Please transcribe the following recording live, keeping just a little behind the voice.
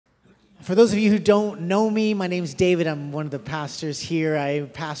For those of you who don't know me, my name's David. I'm one of the pastors here. I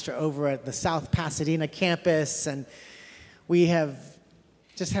pastor over at the South Pasadena campus, and we have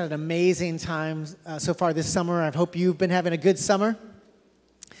just had an amazing time so far this summer. I hope you've been having a good summer.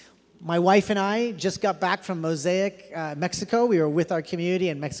 My wife and I just got back from Mosaic, Mexico. We were with our community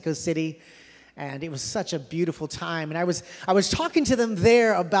in Mexico City, and it was such a beautiful time. And I was talking to them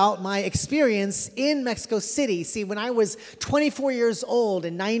there about my experience in Mexico City. See, when I was 24 years old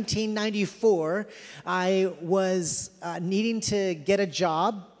in 1994, I was needing to get a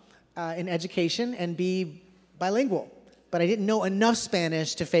job in education and be bilingual. But I didn't know enough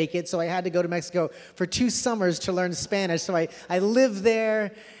Spanish to fake it, so I had to go to Mexico for 2 summers to learn Spanish. So I lived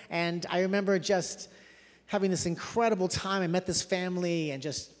there, and I remember just having this incredible time. I met this family and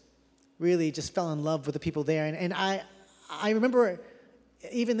just really just fell in love with the people there. And I remember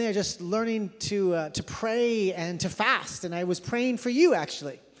even there just learning to pray and to fast. And I was praying for you,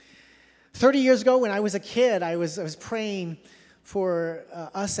 actually. 30 years ago when I was a kid, I was praying for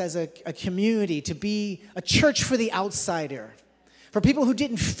us as a community to be a church for the outsider, for people who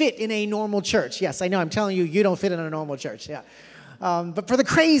didn't fit in a normal church. Yes, I know, I'm telling you, you don't fit in a normal church, yeah. But for the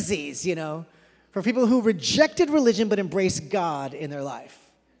crazies, you know, for people who rejected religion but embraced God in their life.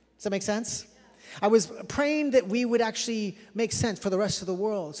 Does that make sense? I was praying that we would actually make sense for the rest of the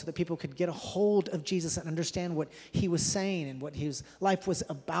world so that people could get a hold of Jesus and understand what he was saying and what his life was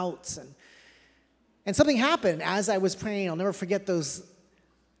about. And something happened as I was praying. I'll never forget those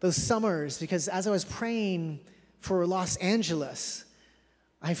summers, because as I was praying for Los Angeles,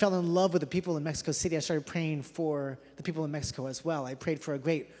 I fell in love with the people in Mexico City. I started praying for the people in Mexico as well. I prayed for a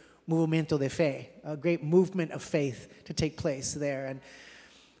great movimiento de fe, a great movement of faith to take place there. And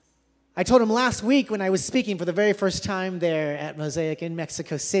I told him last week when I was speaking for the very first time there at Mosaic in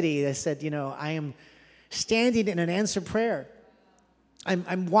Mexico City, I said, you know, I am standing in an answered prayer.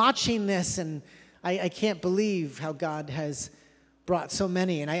 I'm watching this, and I can't believe how God has brought so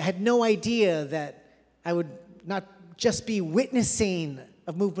many. And I had no idea that I would not just be witnessing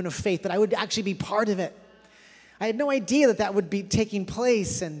a movement of faith, but I would actually be part of it. I had no idea that that would be taking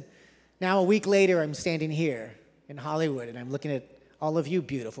place. And now a week later, I'm standing here in Hollywood, and I'm looking at all of you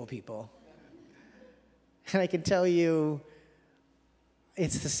beautiful people. And I can tell you,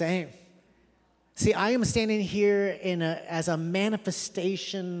 it's the same. See, I am standing here as a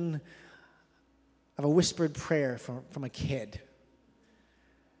manifestation of a whispered prayer from a kid.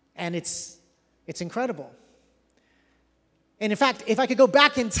 And it's incredible. And in fact, if I could go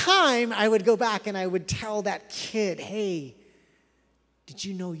back in time, I would go back and I would tell that kid, hey, did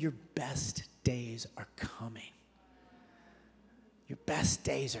you know your best days are coming? Your best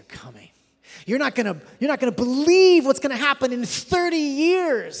days are coming. You're not gonna believe what's gonna happen in 30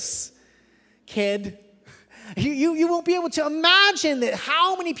 years, kid. You won't be able to imagine that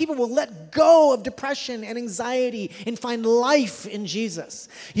how many people will let go of depression and anxiety and find life in Jesus.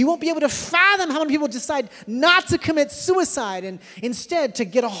 You won't be able to fathom how many people decide not to commit suicide and instead to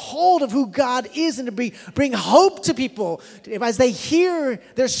get a hold of who God is and to bring hope to people as they hear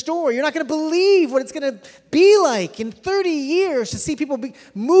their story. You're not going to believe what it's going to be like in 30 years to see people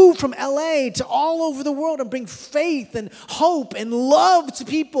move from LA to all over the world and bring faith and hope and love to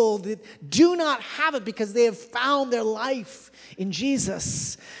people that do not have it because they have found their life in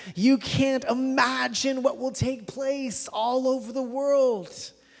Jesus. You can't imagine what will take place all over the world.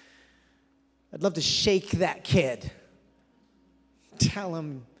 I'd love to shake that kid. Tell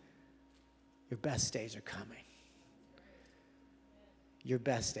him your best days are coming. Your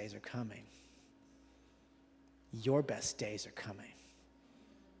best days are coming. Your best days are coming.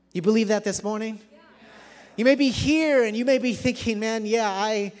 You believe that this morning? Yeah. You may be here and you may be thinking, man, yeah,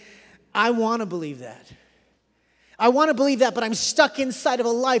 I want to believe that. I want to believe that, but I'm stuck inside of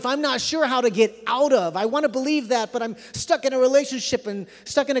a life I'm not sure how to get out of. I want to believe that, but I'm stuck in a relationship and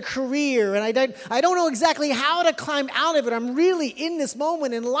stuck in a career, and I don't know exactly how to climb out of it. I'm really in this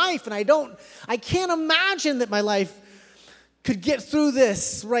moment in life, and I can't imagine that my life could get through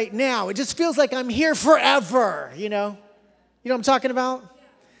this right now. It just feels like I'm here forever, you know? You know what I'm talking about?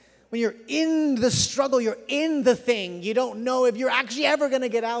 When you're in the struggle, you're in the thing. You don't know if you're actually ever going to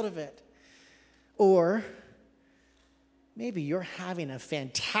get out of it. Or maybe you're having a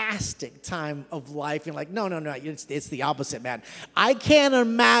fantastic time of life. You're like, no, it's the opposite, man. I can't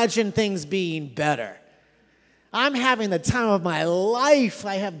imagine things being better. I'm having the time of my life.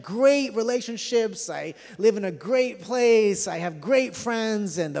 I have great relationships. I live in a great place. I have great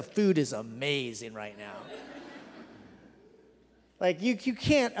friends, and the food is amazing right now. Like, you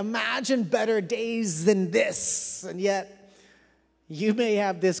can't imagine better days than this, and yet you may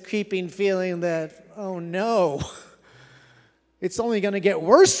have this creeping feeling that, oh no, it's only going to get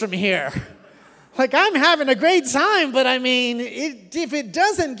worse from here. Like, I'm having a great time, but I mean, if it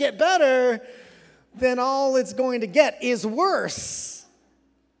doesn't get better, then all it's going to get is worse.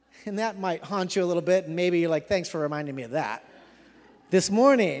 And that might haunt you a little bit, and maybe you're like, thanks for reminding me of that. This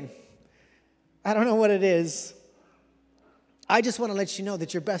morning, I don't know what it is. I just want to let you know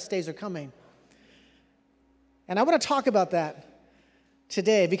that your best days are coming. And I want to talk about that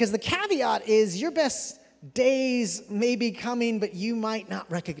today, because the caveat is your best days may be coming, but you might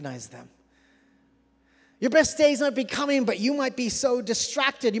not recognize them. Your best days might be coming, but you might be so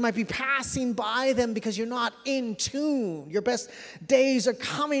distracted. You might be passing by them because you're not in tune. Your best days are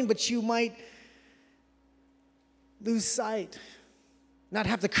coming, but you might lose sight, not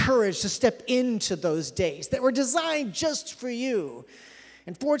have the courage to step into those days that were designed just for you.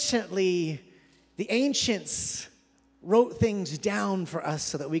 And fortunately, the ancients wrote things down for us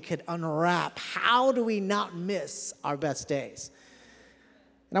so that we could unwrap. How do we not miss our best days?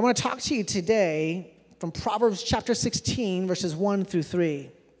 And I want to talk to you today from Proverbs chapter 16, verses 1 through 3,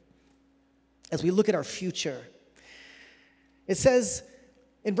 as we look at our future. It says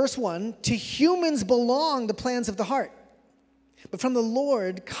in verse 1, "To humans belong the plans of the heart, but from the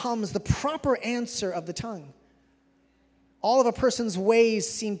Lord comes the proper answer of the tongue. All of a person's ways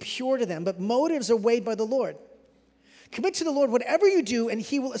seem pure to them, but motives are weighed by the Lord. Commit to the Lord whatever you do, and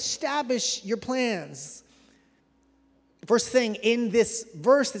he will establish your plans." The first thing in this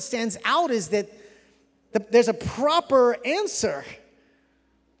verse that stands out is that there's a proper answer.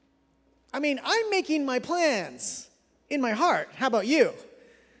 I mean, I'm making my plans in my heart. How about you?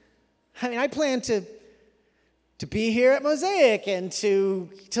 I mean, I plan to be here at Mosaic and to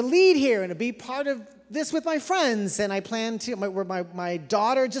lead here and to be part of this with my friends. And I plan to, my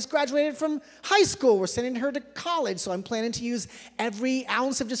daughter just graduated from high school. We're sending her to college, so I'm planning to use every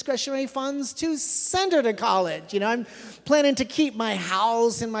ounce of discretionary funds to send her to college. You know, I'm planning to keep my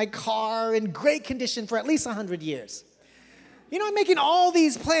house and my car in great condition for at least 100 years. You know, I'm making all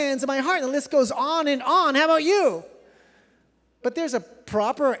these plans in my heart, and the list goes on and on. How about you? But there's a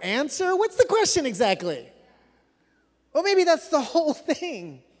proper answer? What's the question exactly? Well, maybe that's the whole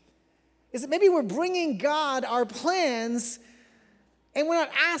thing. Is that maybe we're bringing God our plans and we're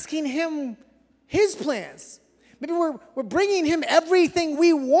not asking him his plans. Maybe we're bringing him everything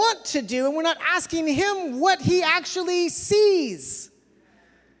we want to do and we're not asking him what he actually sees.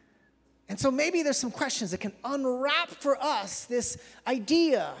 And so maybe there's some questions that can unwrap for us this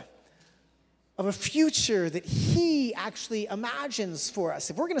idea of a future that he actually imagines for us.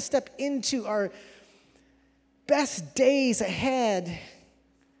 If we're going to step into our best days ahead,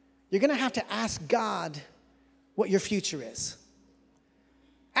 you're going to have to ask God what your future is.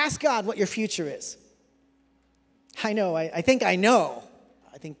 Ask God what your future is. I know, I think I know.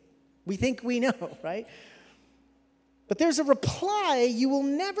 We think we know, right? But there's a reply you will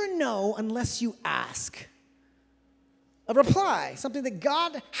never know unless you ask. A reply, something that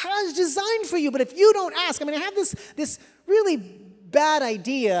God has designed for you. But if you don't ask, I mean, I have this really bad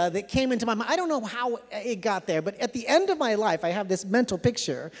idea that came into my mind. I don't know how it got there, but at the end of my life, I have this mental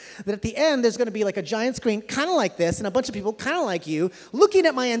picture that at the end, there's going to be like a giant screen, kind of like this, and a bunch of people kind of like you, looking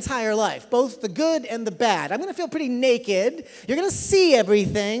at my entire life, both the good and the bad. I'm going to feel pretty naked. You're going to see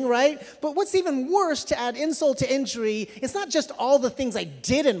everything, right? But what's even worse, to add insult to injury, it's not just all the things I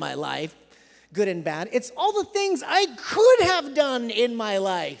did in my life, good and bad. It's all the things I could have done in my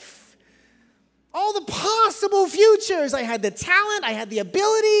life. All the possible futures. I had the talent, I had the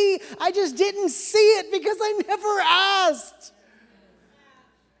ability, I just didn't see it because I never asked.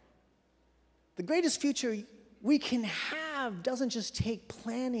 The greatest future we can have doesn't just take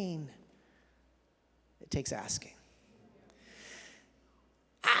planning, it takes asking.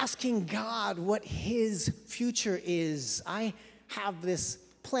 Asking God what his future is. I have this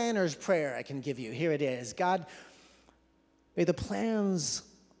planner's prayer I can give you. Here it is. God, may the plans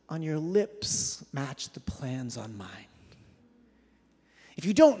on your lips match the plans on mine. If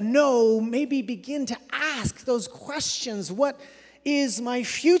you don't know, maybe begin to ask those questions. What is my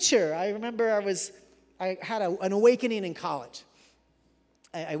future? I remember I had an awakening in college.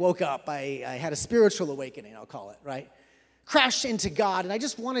 I woke up. I had a spiritual awakening, I'll call it, right? Crashed into God, and I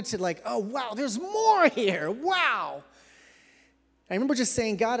just wanted to oh, wow, there's more here. Wow. I remember just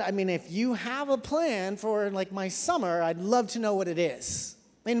saying, God, I mean, if you have a plan for my summer, I'd love to know what it is.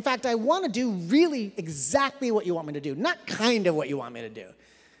 In fact, I want to do really exactly what you want me to do, not kind of what you want me to do.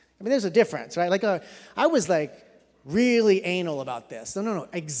 I mean, there's a difference, right? I was really anal about this. No,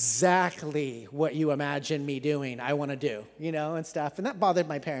 exactly what you imagine me doing, I want to do, and stuff. And that bothered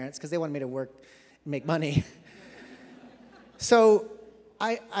my parents because they wanted me to work and make money. So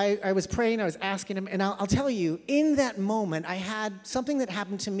I was praying, I was asking him, and I'll tell you, in that moment, I had something that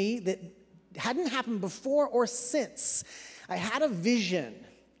happened to me that hadn't happened before or since. I had a vision.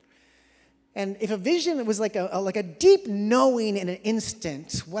 And if a vision was like a deep knowing in an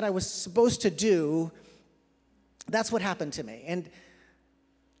instant what I was supposed to do, that's what happened to me. And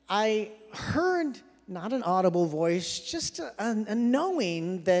I heard not an audible voice, just a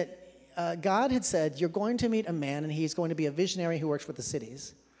knowing that God had said, you're going to meet a man, and he's going to be a visionary who works with the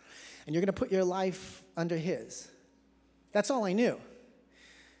cities. And you're going to put your life under his. That's all I knew.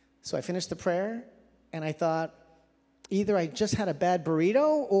 So I finished the prayer, and I thought, either I just had a bad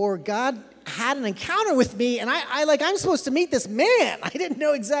burrito, or God had an encounter with me, and I'm supposed to meet this man. I didn't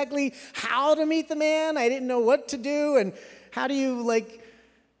know exactly how to meet the man. I didn't know what to do, and how do you,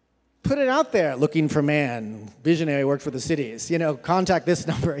 put it out there, looking for man, visionary, worked for the cities, contact this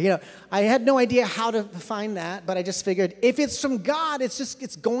number. I had no idea how to find that, but I just figured if it's from God,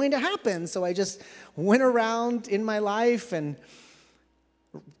 it's going to happen. So I just went around in my life and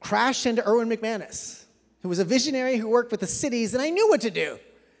crashed into Erwin McManus, who was a visionary who worked with the cities, and I knew what to do.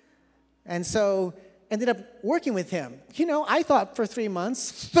 And so ended up working with him. I thought for 3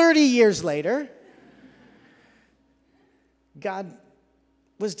 months, 30 years later, God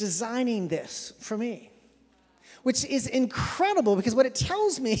was designing this for me, which is incredible because what it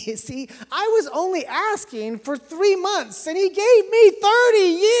tells me is, I was only asking for 3 months and he gave me 30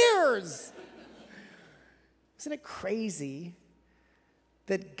 years. Isn't it crazy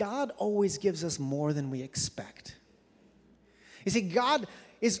that God always gives us more than we expect? You see, God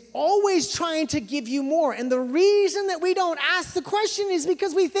is always trying to give you more, and the reason that we don't ask the question is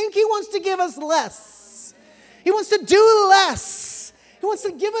because we think he wants to give us less. He wants to do less. He wants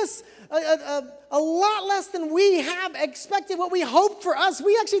to give us a lot less than we have expected, what we hope for us.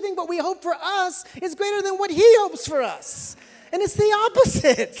 We actually think what we hope for us is greater than what he hopes for us. And it's the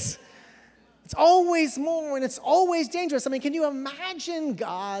opposite. It's always more, and it's always dangerous. I mean, can you imagine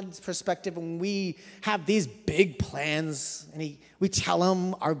God's perspective when we have these big plans, and we tell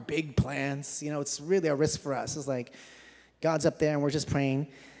him our big plans? It's really a risk for us. It's like God's up there, and we're just praying,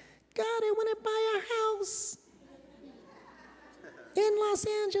 God, I want to buy a house in Los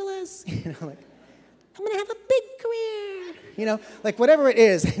Angeles. I'm going to have a big career. Whatever it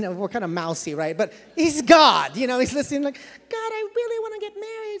is. We're kind of mousy, right? But he's God. He's listening like, God, I really want to get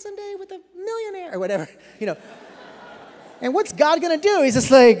married someday with a millionaire or whatever. And what's God going to do? He's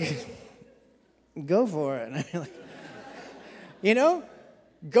just like, go for it.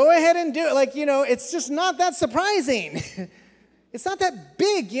 Go ahead and do it. It's just not that surprising. It's not that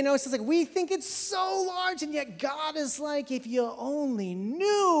big, It's just we think it's so large, and yet God is like, if you only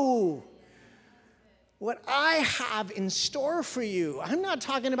knew what I have in store for you. I'm not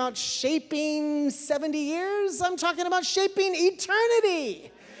talking about shaping 70 years. I'm talking about shaping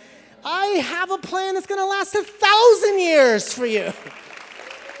eternity. I have a plan that's going to last 1,000 years for you.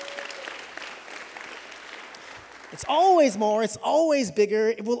 It's always more. It's always bigger.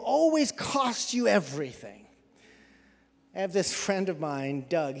 It will always cost you everything. I have this friend of mine,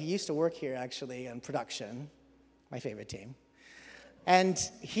 Doug. He used to work here, actually, on production, my favorite team. And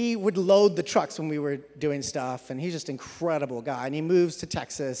he would load the trucks when we were doing stuff, and he's just an incredible guy. And he moves to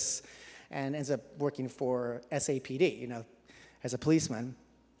Texas and ends up working for SAPD, as a policeman.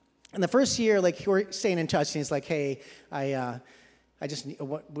 And the first year, we're staying in touch, and he's like, hey, I just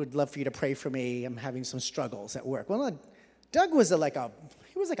would love for you to pray for me. I'm having some struggles at work. Well, Doug was like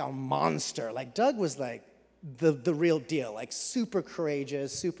a monster. Doug was the real deal, super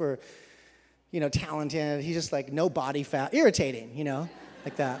courageous, super, talented. He's just no body fat, irritating,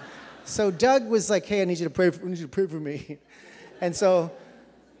 like that. So Doug was like, hey, I need you to pray for me. And so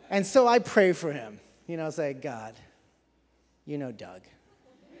I pray for him. I was like, God, Doug.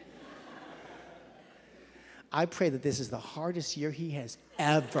 I pray that this is the hardest year he has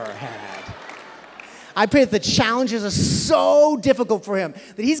ever had. I pray that the challenges are so difficult for him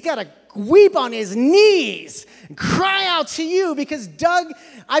that he's got to weep on his knees and cry out to you because, Doug,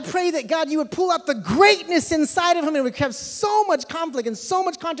 I pray that, God, you would pull out the greatness inside of him, and it would have so much conflict and so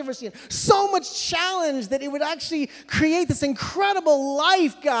much controversy and so much challenge that it would actually create this incredible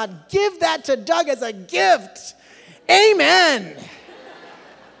life, God. Give that to Doug as a gift. Amen.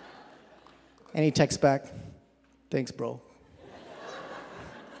 And he texts back, thanks, bro.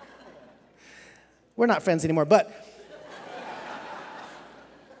 We're not friends anymore, but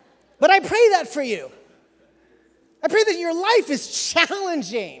I pray that for you. I pray that your life is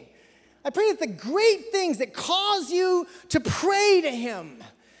challenging. I pray that the great things that cause you to pray to him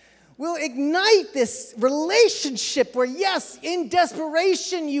will ignite this relationship where, yes, in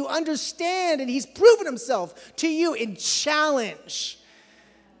desperation you understand, and he's proven himself to you in challenge.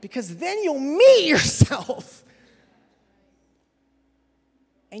 Because then you'll meet yourself.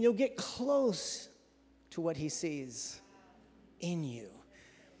 And you'll get close to what he sees in you.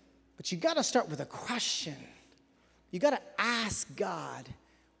 But you got to start with a question. You got to ask God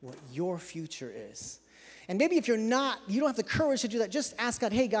what your future is. And maybe if you don't have the courage to do that, just ask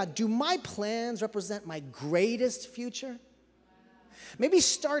God, hey, God, do my plans represent my greatest future? Maybe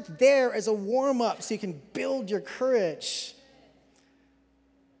start there as a warm-up so you can build your courage.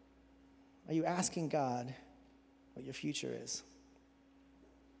 Are you asking God what your future is?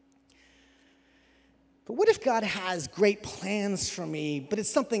 But what if God has great plans for me, but it's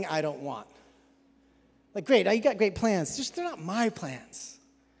something I don't want? Like, great, you got great plans. Just they're not my plans.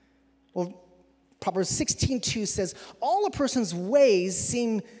 Well, Proverbs 16:2 says, all a person's ways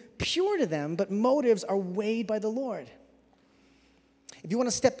seem pure to them, but motives are weighed by the Lord. If you want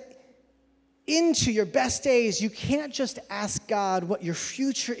to step into your best days, you can't just ask God what your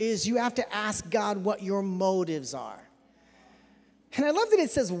future is. You have to ask God what your motives are. And I love that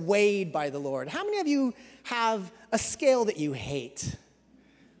it says weighed by the Lord. How many of you have a scale that you hate?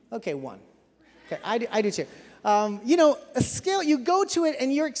 Okay, one. Okay, I do too. A scale, you go to it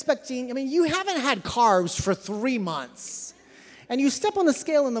and you're expecting, you haven't had carbs for 3 months. And you step on the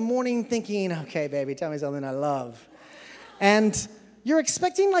scale in the morning thinking, okay, baby, tell me something I love. And you're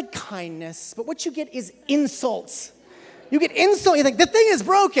expecting like kindness, but what you get is insults. You get insult, you think, the thing is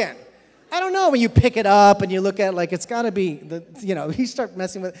broken. I don't know, when you pick it up and you look at it like it's got to be, you start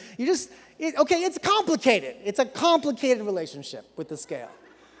messing with it. It's complicated. It's a complicated relationship with the scale,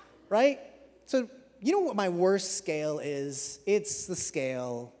 right? So you know what my worst scale is? It's the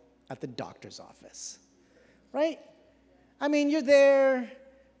scale at the doctor's office, right? You're there.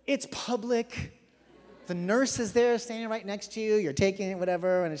 It's public. The nurse is there standing right next to you. You're taking it,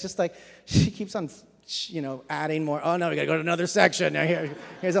 whatever, and it's just like she keeps on adding more. Oh, no, we got to go to another section. Now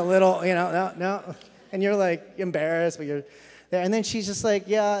here's a little, no. And you're like embarrassed, but you're there. And then she's just like,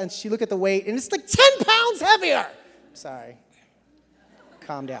 yeah, and she look at the weight, and it's like 10 pounds heavier. Sorry.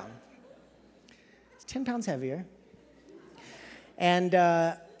 Calm down. It's 10 pounds heavier. And,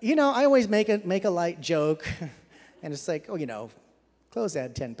 I always make a light joke. And it's like, clothes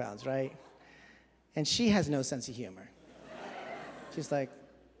add 10 pounds, right? And she has no sense of humor. She's like,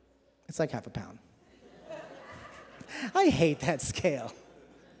 it's like half a pound. I hate that scale.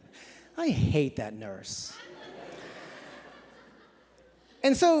 I hate that nurse.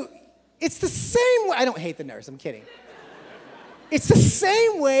 And so it's the same way. I don't hate the nurse, I'm kidding. It's the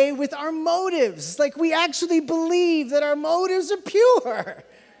same way with our motives. Like, we actually believe that our motives are pure.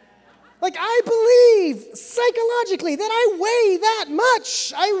 Like, I believe psychologically that I weigh that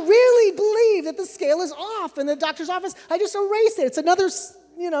much. I really believe that the scale is off. In the doctor's office, I just erase it. It's another,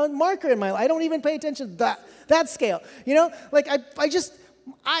 marker in my life. I don't even pay attention to that scale.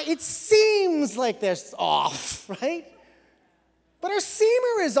 It seems like there's off, right? But our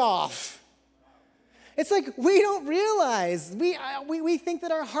seamer is off. It's like we don't realize. We think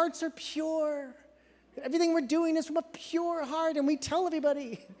that our hearts are pure. That everything we're doing is from a pure heart, and we tell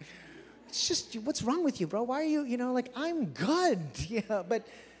everybody. It's just, what's wrong with you, bro? Why are you, I'm good. Yeah, but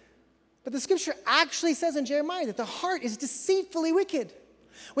the scripture actually says in Jeremiah that the heart is deceitfully wicked.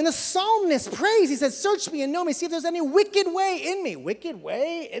 When the psalmist prays, he says, search me and know me. See if there's any wicked way in me. Wicked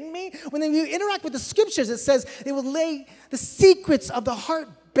way in me? When you interact with the scriptures, it says they will lay the secrets of the heart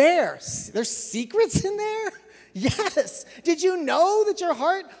bare. There's secrets in there? Yes. Did you know that your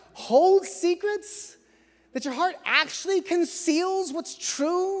heart holds secrets? That your heart actually conceals what's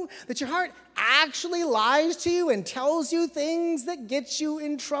true? That your heart actually lies to you and tells you things that get you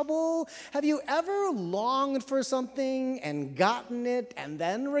in trouble? Have you ever longed for something and gotten it and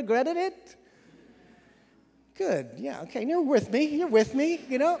then regretted it? Good, yeah, okay, you're with me,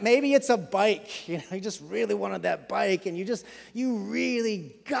 Maybe it's a bike, you just really wanted that bike and you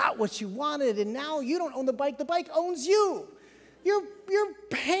really got what you wanted and now you don't own the bike owns you. You're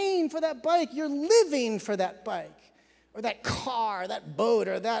paying for that bike. You're living for that bike or that car, that boat,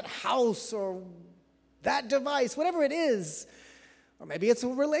 or that house, or that device, whatever it is. Or maybe it's a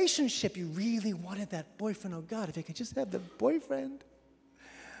relationship. You really wanted that boyfriend. Oh, God, if I could just have the boyfriend,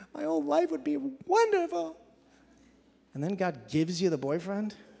 my whole life would be wonderful. And then God gives you the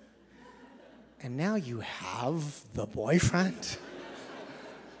boyfriend, and now you have the boyfriend.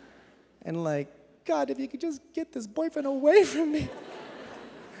 And like, God, if you could just get this boyfriend away from me.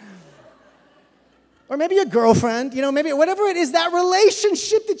 Or maybe a girlfriend, maybe whatever it is, that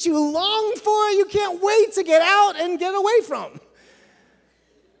relationship that you long for, you can't wait to get out and get away from.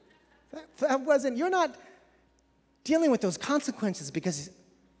 You're not dealing with those consequences because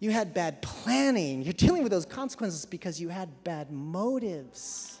You had bad planning. You're dealing with those consequences because you had bad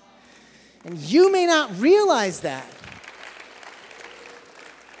motives. And you may not realize that.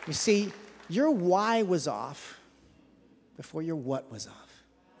 You see, your why was off before your what was off.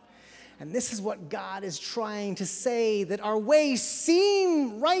 And this is what God is trying to say, that our ways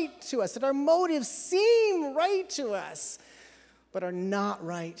seem right to us, that our motives seem right to us, but are not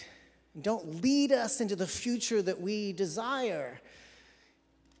right. And don't lead us into the future that we desire.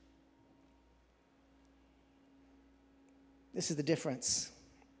 This is the difference.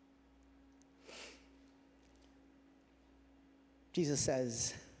 Jesus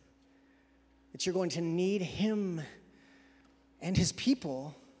says that you're going to need him and his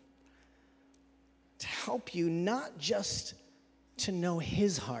people to help you not just to know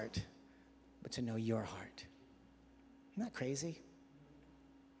his heart, but to know your heart. Isn't that crazy?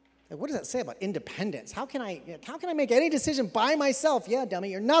 Like, what does that say about independence? How can I make any decision by myself? Yeah,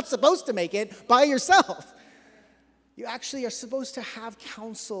 dummy, you're not supposed to make it by yourself. You actually are supposed to have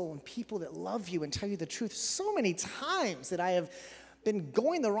counsel and people that love you and tell you the truth. So many times that I have been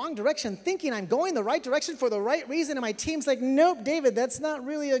going the wrong direction, thinking I'm going the right direction for the right reason, and my team's like, nope, David, that's not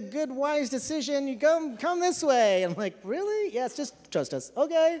really a good, wise decision. You come this way. I'm like, really? Yes, just trust us.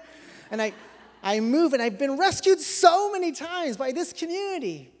 Okay. And I move, and I've been rescued so many times by this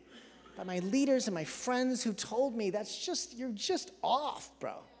community, by my leaders and my friends who told me, you're just off,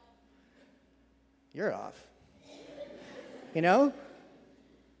 bro. You're off. You know?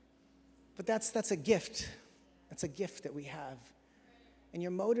 But that's a gift. That's a gift that we have. And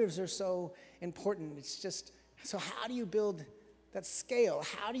your motives are so important. It's just, so how do you build that scale?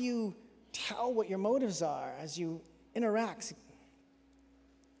 How do you tell what your motives are as you interact?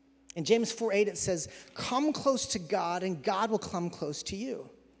 In James 4:8 it says, come close to God and God will come close to you.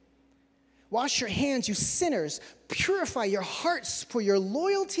 Wash your hands, you sinners. Purify your hearts, for your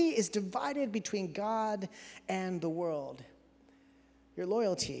loyalty is divided between God and the world. Your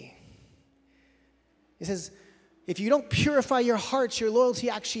loyalty. It says, if you don't purify your hearts, your loyalty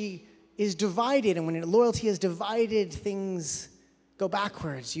actually is divided. And when your loyalty is divided, things go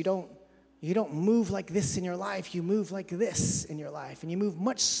backwards. You don't move like this in your life. You move like this in your life. And you move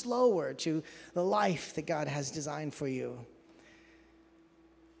much slower to the life that God has designed for you.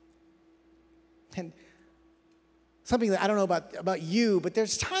 And something that I don't know about you, but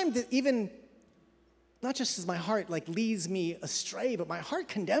there's times that even, not just as my heart leads me astray, but my heart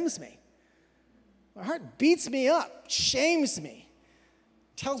condemns me. My heart beats me up, shames me,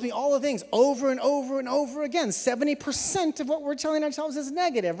 tells me all the things over and over and over again. 70% of what we're telling ourselves is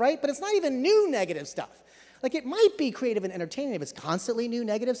negative, right? But it's not even new negative stuff. It might be creative and entertaining if it's constantly new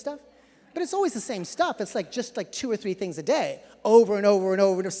negative stuff, but it's always the same stuff. It's just 2 or 3 things a day, over and over and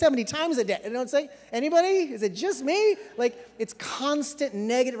over, 70 times a day. You know what I'm saying? Anybody? Is it just me? It's constant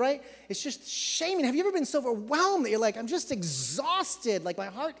negative, right? It's just shaming. Have you ever been so overwhelmed that you're I'm just exhausted, my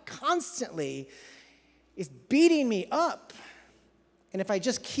heart constantly is beating me up. And if I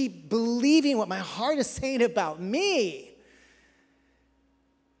just keep believing what my heart is saying about me,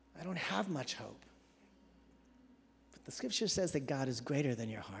 I don't have much hope. But the scripture says that God is greater than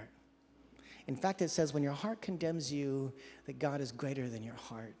your heart. In fact, it says when your heart condemns you, that God is greater than your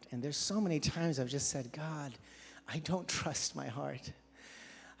heart. And there's so many times I've just said, God, I don't trust my heart.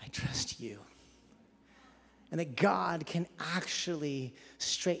 I trust you. And that God can actually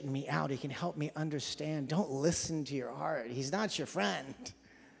straighten me out. He can help me understand. Don't listen to your heart. He's not your friend.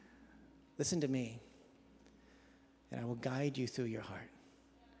 Listen to me, and I will guide you through your heart.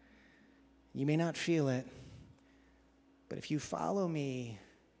 You may not feel it, but if you follow me,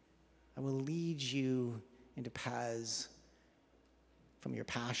 I will lead you into paths from your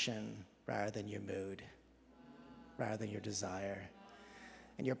passion rather than your mood, rather than your desire.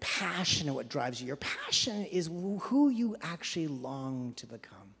 And your passion is what drives you. Your passion is who you actually long to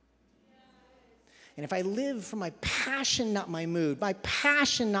become. And if I live from my passion, not my mood, my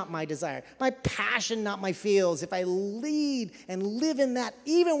passion, not my desire, my passion, not my feels, if I lead and live in that,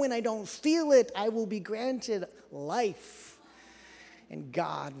 even when I don't feel it, I will be granted life. And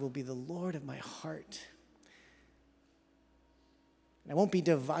God will be the Lord of my heart. And I won't be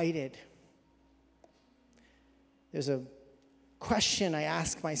divided. There's a question I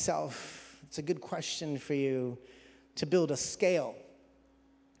ask myself. It's a good question for you to build a scale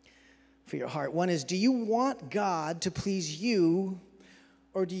for your heart. One is, do you want God to please you,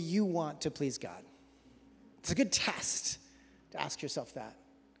 or do you want to please God? It's a good test to ask yourself that.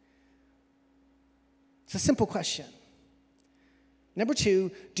 It's a simple question. Number 2,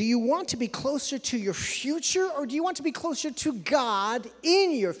 do you want to be closer to your future, or do you want to be closer to God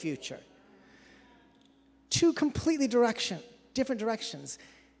in your future? Two completely different directions.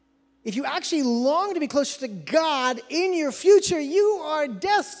 if you actually long to be closer to God in your future, you are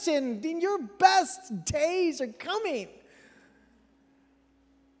destined, and your best days are coming.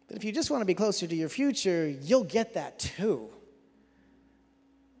 But if you just want to be closer to your future, you'll get that too.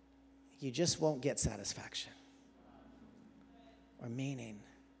 You just won't get satisfaction or meaning.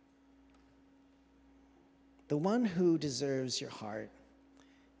 The one who deserves your heart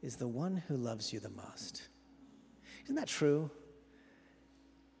is the one who loves you the most. Isn't that true?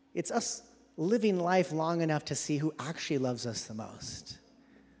 It's us living life long enough to see who actually loves us the most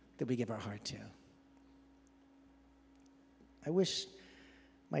that we give our heart to. I wish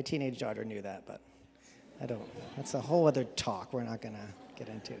my teenage daughter knew that, but I don't. That's a whole other talk we're not going to get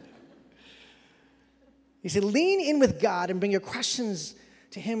into. You see, lean in with God and bring your questions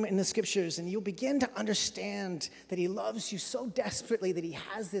to him in the scriptures, and you'll begin to understand that he loves you so desperately, that he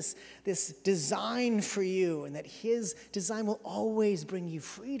has this design for you, and that his design will always bring you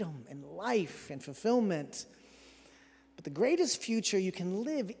freedom and life and fulfillment. But the greatest future you can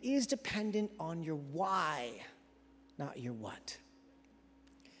live is dependent on your why, not your what.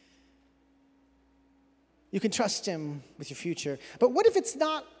 You can trust him with your future. But what if that's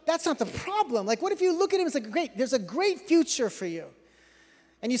not the problem? Like, what if you look at him and say, there's a great future for you.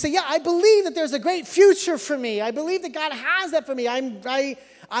 And you say, yeah, I believe that there's a great future for me. I believe that God has that for me.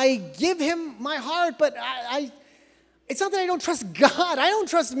 I give him my heart, but it's not that I don't trust God. I don't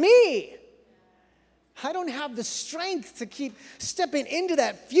trust me. I don't have the strength to keep stepping into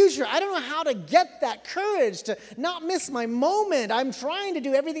that future. I don't know how to get that courage to not miss my moment. I'm trying to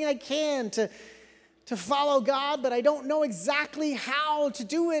do everything I can to follow God, but I don't know exactly how to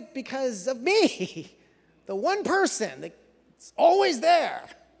do it because of me. The one person that it's always there.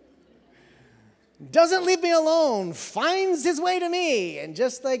 Doesn't leave me alone. Finds his way to me and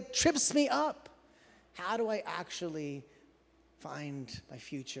just like trips me up. How do I actually find my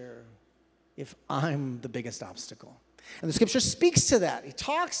future if I'm the biggest obstacle? And the scripture speaks to that. He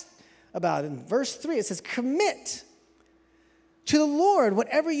talks about it in verse 3. It says, commit to the Lord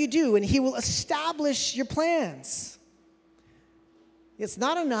whatever you do, and he will establish your plans. It's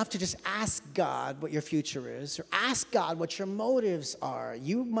not enough to just ask God what your future is or ask God what your motives are.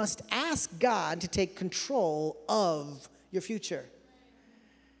 You must ask God to take control of your future.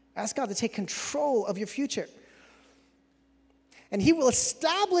 Ask God to take control of your future. And he will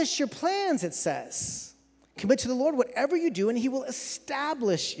establish your plans, it says. Commit to the Lord whatever you do, and he will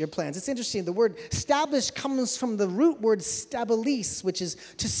establish your plans. It's interesting. The word establish comes from the root word stabilis, which is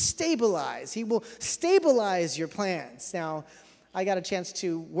to stabilize. He will stabilize your plans. Now, I got a chance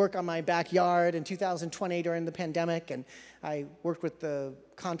to work on my backyard in 2020 during the pandemic, and I worked with the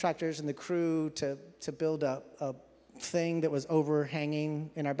contractors and the crew to build a thing that was overhanging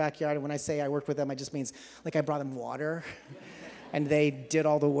in our backyard. And when I say I worked with them, it just means like I brought them water, and they did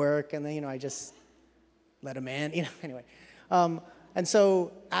all the work, and then I just let them in. Anyway. And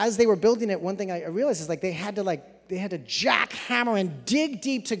so as they were building it, one thing I realized is they had to jackhammer and dig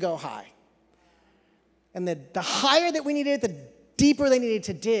deep to go high. And the higher that we needed it, the deeper they needed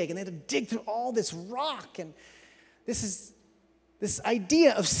to dig. And they had to dig through all this rock. And this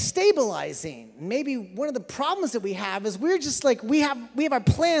idea of stabilizing. Maybe one of the problems that we have is we're just we have our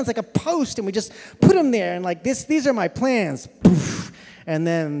plans like a post, and we just put them there. And these are my plans. Poof. And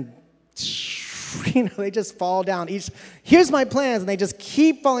then they just fall down. Here's my plans, and they just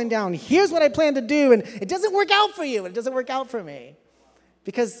keep falling down. Here's what I plan to do, and it doesn't work out for you, and it doesn't work out for me.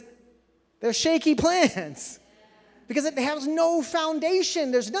 Because they're shaky plans. Because it has no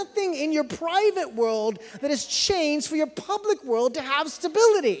foundation. There's nothing in your private world that has changed for your public world to have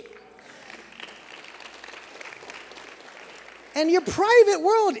stability. And your private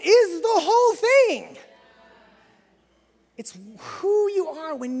world is the whole thing. It's who you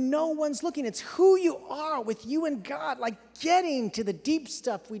are when no one's looking. It's who you are with you and God, getting to the deep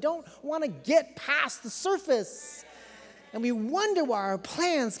stuff. We don't want to get past the surface. And we wonder why our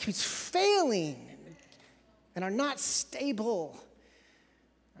plans keep failing and are not stable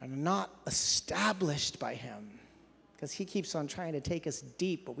and are not established by him. Because he keeps on trying to take us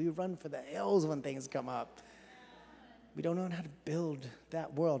deep, but we run for the hills when things come up. We don't know how to build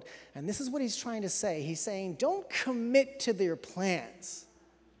that world. And this is what he's trying to say. He's saying, don't commit to their plans.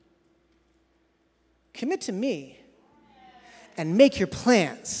 Commit to me and make your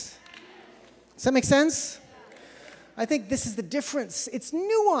plans. Does that make sense? I think this is the difference. It's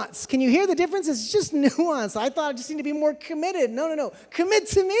nuance. Can you hear the difference? It's just nuance. I thought I just need to be more committed. No. Commit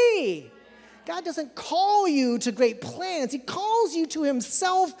to me. God doesn't call you to great plans. He calls you to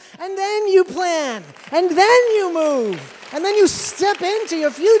himself, and then you plan, and then you move, and then you step into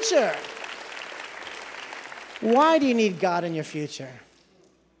your future. Why do you need God in your future?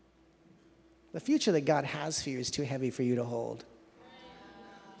 The future that God has for you is too heavy for you to hold.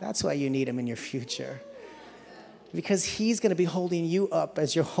 That's why you need him in your future. Because he's going to be holding you up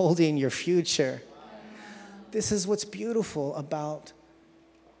as you're holding your future. This is what's beautiful about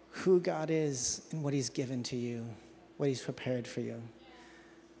who God is and what he's given to you, what he's prepared for you.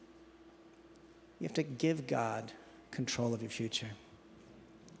 You have to give God control of your future.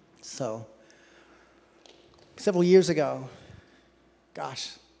 So, several years ago,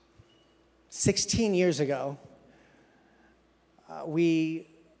 16 years ago, we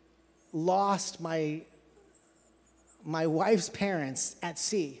lost my wife's parents at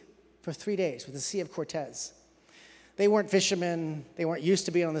sea for 3 days with the Sea of Cortez. They weren't fishermen. They weren't used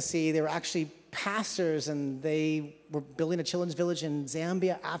to being on the sea. They were actually pastors, and they were building a children's village in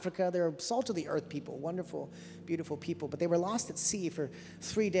Zambia, Africa. They were salt of the earth people, wonderful, beautiful people. But they were lost at sea for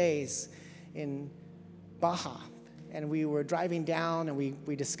 3 days in Baja. And we were driving down, and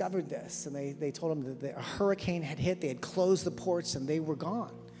we discovered this. And they told them that a hurricane had hit. They had closed the ports, and they were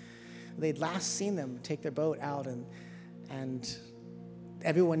gone. They'd last seen them take their boat out, and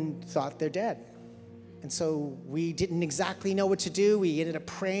everyone thought they're dead. And so we didn't exactly know what to do. We ended up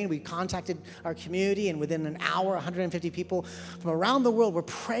praying. We contacted our community, and within an hour, 150 people from around the world were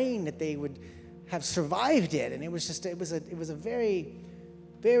praying that they would have survived it. And it was a very,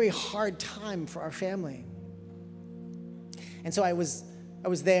 very hard time for our family. And so I was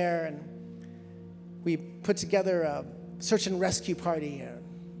there, and we put together a search and rescue party.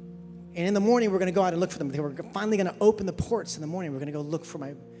 And in the morning, we're going to go out and look for them. They were finally going to open the ports in the morning. We're going to go look for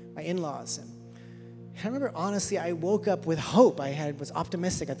my in-laws. And I remember, honestly, I woke up with hope. Was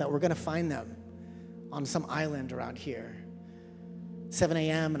optimistic. I thought we're going to find them on some island around here. 7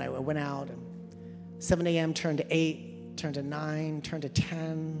 a.m., and I went out. And 7 a.m. turned to 8, turned to 9, turned to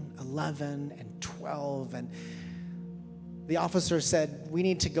 10, 11, and 12. And the officer said, we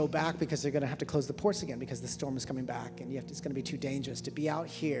need to go back because they're going to have to close the ports again because the storm is coming back, and it's going to be too dangerous to be out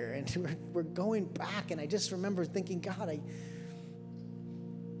here. And we're going back, and I just remember thinking, God,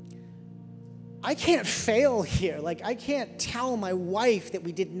 I can't fail here. Like, I can't tell my wife that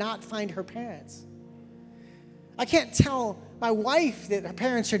we did not find her parents. I can't tell my wife that her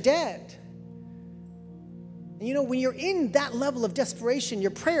parents are dead. And when you're in that level of desperation,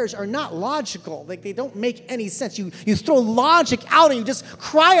 your prayers are not logical. Like, they don't make any sense. You throw logic out and you just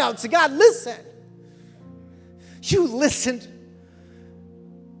cry out to God, listen. You listened.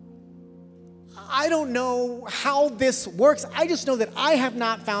 I don't know how this works. I just know that I have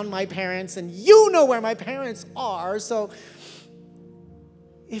not found my parents, and you know where my parents are. So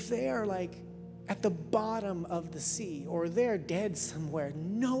if they are like at the bottom of the sea or they're dead somewhere,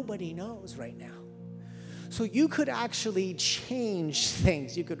 nobody knows right now. So you could actually change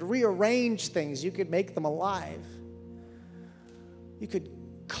things. You could rearrange things. You could make them alive. You could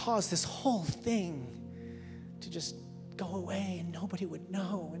cause this whole thing to just go away and nobody would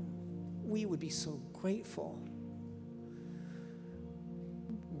know, and we would be so grateful.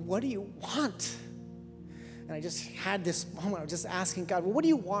 What do you want? And I just had this moment. I was just asking God, well, what do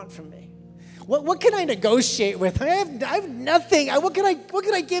you want from me? What can I negotiate with? I have nothing. What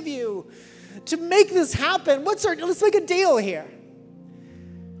can I give you to make this happen? Let's make a deal here.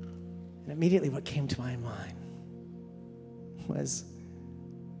 And immediately what came to my mind was,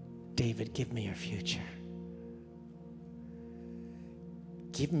 David, give me your future.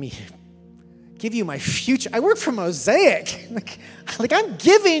 Give you my future. I work for Mosaic. Like I'm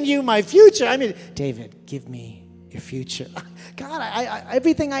giving you my future. I mean, David, give me your future. God,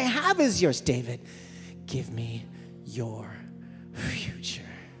 everything I have is yours. David, give me your future.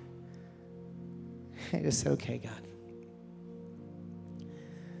 I just said, okay, God.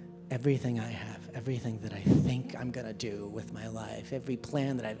 Everything I have, everything that I think I'm going to do with my life, every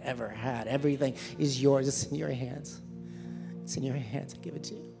plan that I've ever had, everything is yours. It's in your hands. It's in your hands. I give it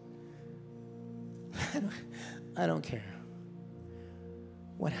to you. I don't care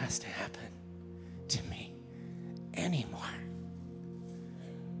what has to happen to me anymore.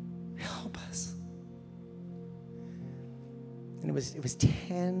 Help us. And it was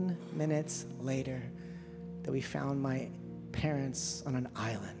 10 minutes later that we found my parents on an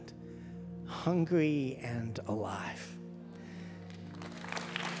island, hungry and alive.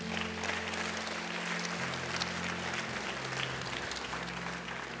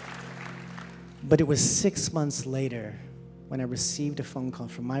 But it was 6 months later when I received a phone call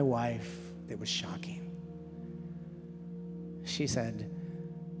from my wife that was shocking. She said,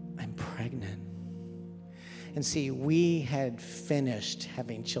 I'm pregnant. And see, we had finished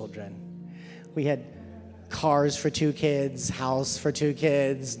having children. We had cars for 2 kids, house for 2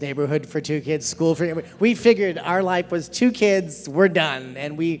 kids, neighborhood for 2 kids, school for... We figured our life was 2 kids, we're done.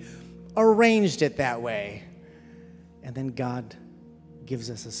 And we arranged it that way. And then God gives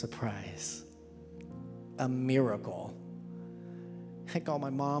us a surprise, a miracle. I call my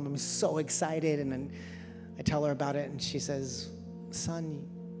mom. I'm so excited. And then I tell her about it. And she says, son,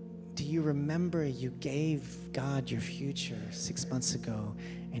 do you remember you gave God your future 6 months ago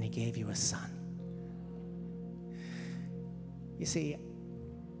and he gave you a son? You see,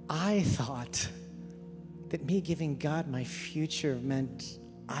 I thought that me giving God my future meant,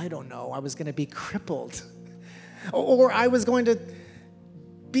 I don't know, I was going to be crippled. Or I was going to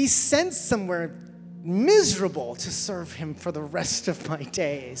be sent somewhere miserable to serve him for the rest of my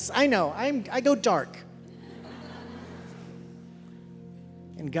days. I know, I go dark.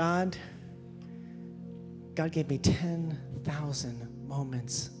 And God gave me 10,000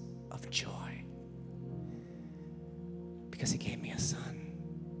 moments of joy because he gave me a son.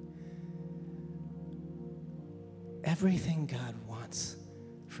 Everything God wants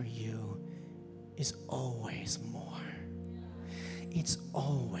for you is always more. It's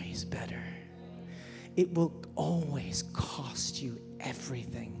always better. It will always cost you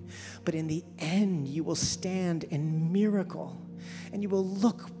everything. But in the end, you will stand in miracle. And you will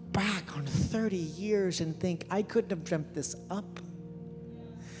look back on 30 years and think, I couldn't have dreamt this up.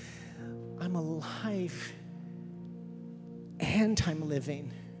 I'm alive and I'm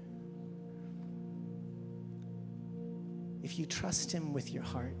living. If you trust him with your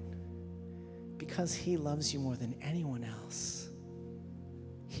heart, because he loves you more than anyone else,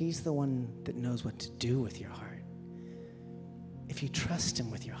 he's the one that knows what to do with your heart. If you trust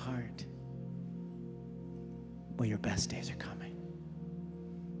him with your heart, well, your best days are coming.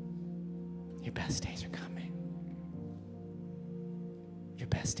 Your best days are coming. Your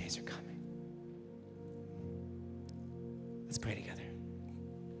best days are coming. Let's pray together.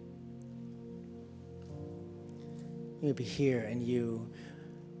 You'll be here and you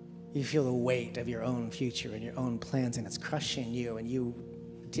feel the weight of your own future and your own plans, and it's crushing you, and you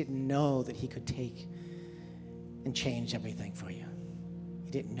didn't know that he could take and change everything for you.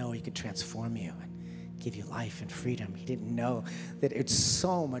 You didn't know he could transform you and give you life and freedom. He didn't know that it's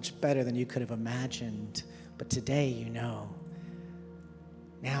so much better than you could have imagined. But today you know.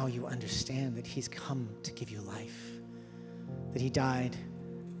 Now you understand that he's come to give you life. That he died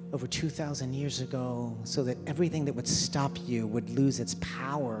over 2,000 years ago so that everything that would stop you would lose its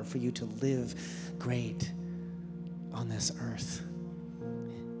power for you to live great on this earth.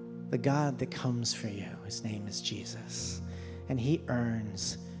 The God that comes for you, his name is Jesus. And he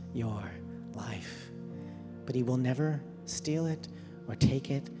earns your life. But he will never steal it or take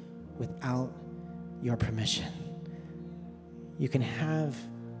it without your permission. You can have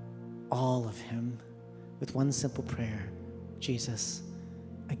all of him with one simple prayer. Jesus,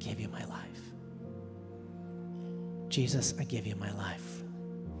 I give you my life. Jesus, I give you my life.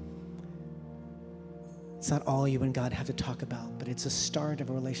 It's not all you and God have to talk about, but it's a start of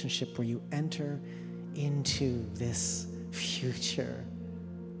a relationship where you enter into this future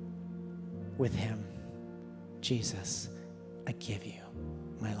with him. Jesus, I give you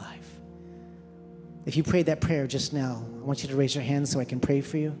my life. If you prayed that prayer just now, I want you to raise your hand so I can pray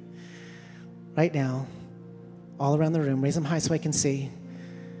for you. Right now, all around the room, raise them high so I can see.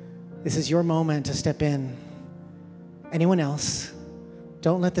 This is your moment to step in. Anyone else,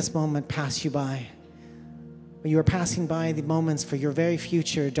 don't let this moment pass you by. When you are passing by the moments for your very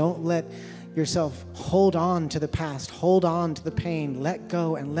future, don't let yourself hold on to the past, hold on to the pain, let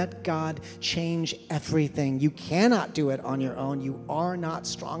go and let God change everything. You cannot do it on your own. You are not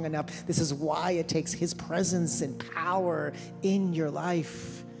strong enough. This is why it takes his presence and power in your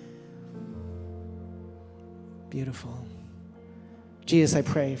life. Beautiful. Jesus, I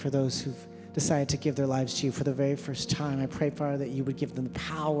pray for those who've decided to give their lives to you for the very first time. I pray, Father, that you would give them the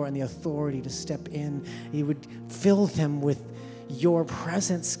power and the authority to step in. You would fill them with your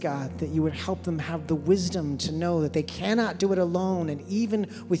presence, God, that you would help them have the wisdom to know that they cannot do it alone, and even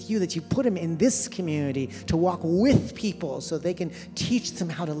with you, that you put them in this community to walk with people so they can teach them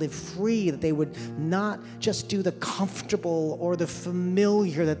how to live free, that they would not just do the comfortable or the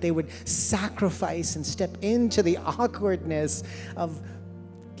familiar, that they would sacrifice and step into the awkwardness of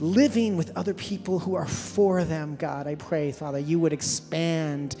living with other people who are for them. God, I pray, Father, you would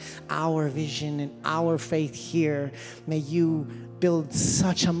expand our vision and our faith here. May you build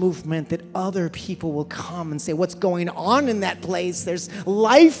such a movement that other people will come and say, what's going on in that place? There's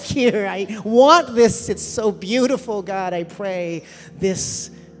life here. I want this. It's so beautiful, God. I pray this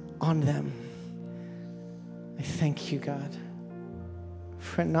on them. I thank you, God,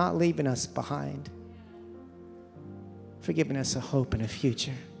 for not leaving us behind, for giving us a hope and a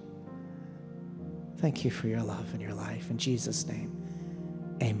future. Thank you for your love and your life. In Jesus' name,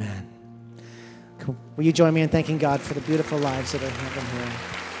 amen. Cool. Will you join me in thanking God for the beautiful lives that are happening here?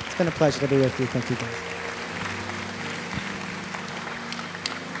 It's been a pleasure to be with you. Thank you, guys.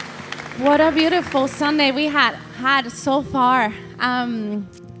 What a beautiful Sunday we had so far.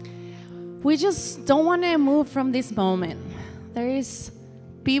 We just don't want to move from this moment. There is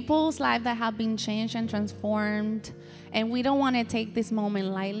people's lives that have been changed and transformed, and we don't want to take this moment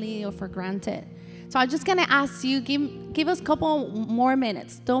lightly or for granted. So I'm just going to ask you, give us a couple more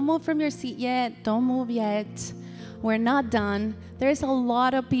minutes. Don't move from your seat yet. Don't move yet. We're not done. There's a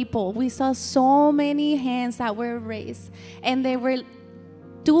lot of people. We saw so many hands that were raised, and they were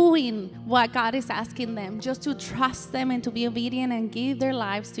doing what God is asking them, just to trust them and to be obedient and give their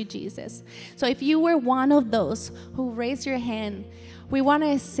lives to Jesus. So if you were one of those who raised your hand, we want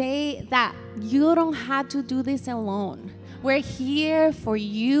to say that you don't have to do this alone. We're here for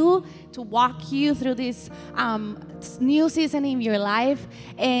you to walk you through this new season in your life.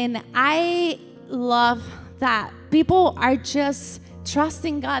 And I love that people are just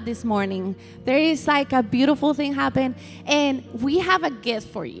trusting God this morning. There is like a beautiful thing happen, and we have a gift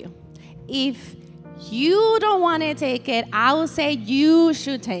for you. If you don't want to take it, I will say you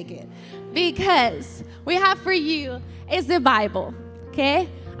should take it, because we have for you is the Bible. Okay,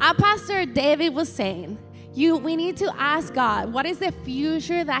 our pastor David was saying, we need to ask God what is the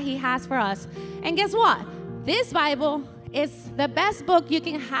future that He has for us. And guess what? This Bible is the best book you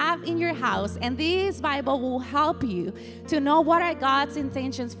can have in your house, and this Bible will help you to know what are God's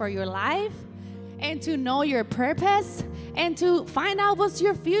intentions for your life, and to know your purpose, and to find out what's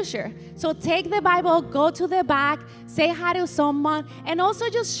your future. So take the Bible, go to the back, say hi to someone, and also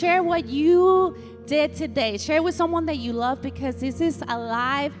just share what you did today. Share with someone that you love, because this is a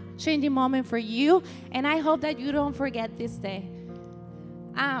life-changing moment for you, and I hope that you don't forget this day.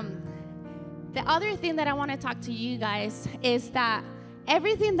 The other thing that I want to talk to you guys is that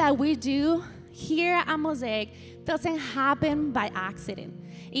everything that we do here at Mosaic doesn't happen by accident.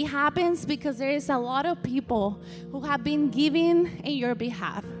 It happens because there is a lot of people who have been giving in your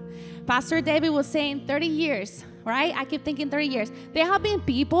behalf. Pastor David was saying 30 years, right? I keep thinking 30 years. There have been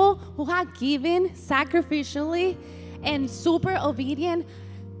people who have given sacrificially and super obedient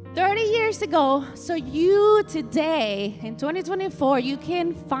 30 years ago. So you today, in 2024, you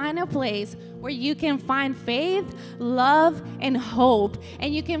can find a place where you can find faith, love, and hope.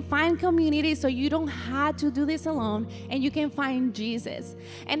 And you can find community, so you don't have to do this alone. And you can find Jesus.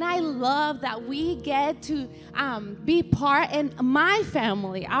 And I love that we get to be part, and my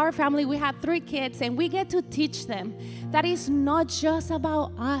family, our family, we have 3 kids, and we get to teach them that it's not just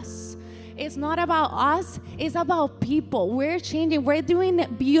about us. It's not about us, it's about people. We're changing, we're doing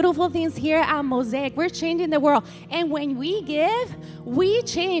beautiful things here at Mosaic. We're changing the world. And when we give, we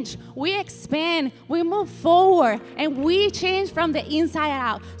change, we expand, we move forward, and we change from the inside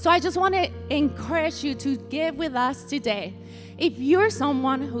out. So I just want to encourage you to give with us today. If you're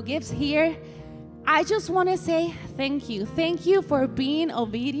someone who gives here, I just want to say thank you. Thank you for being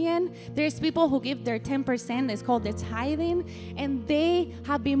obedient. There's people who give their 10%. It's called the tithing. And they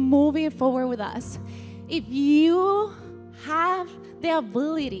have been moving forward with us. If you have the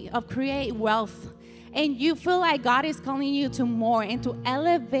ability of create wealth, and you feel like God is calling you to more and to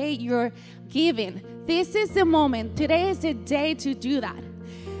elevate your giving, this is the moment. Today is the day to do that.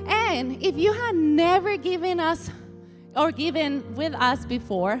 And if you have never given us or given with us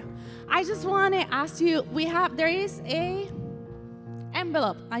before, I just want to ask you, there is a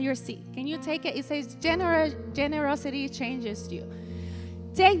envelope on your seat. Can you take it? It says generosity changes you.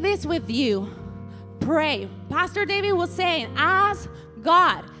 Take this with you. Pray. Pastor David was saying, ask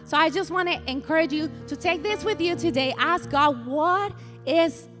God. So I just want to encourage you to take this with you today. Ask God what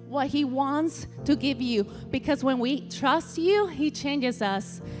He wants to give you. Because when we trust you, He changes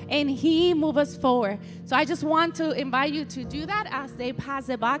us and He moves us forward. So I just want to invite you to do that as they pass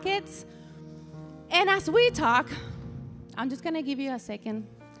the buckets. And as we talk, I'm just going to give you a second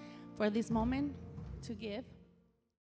for this moment to give.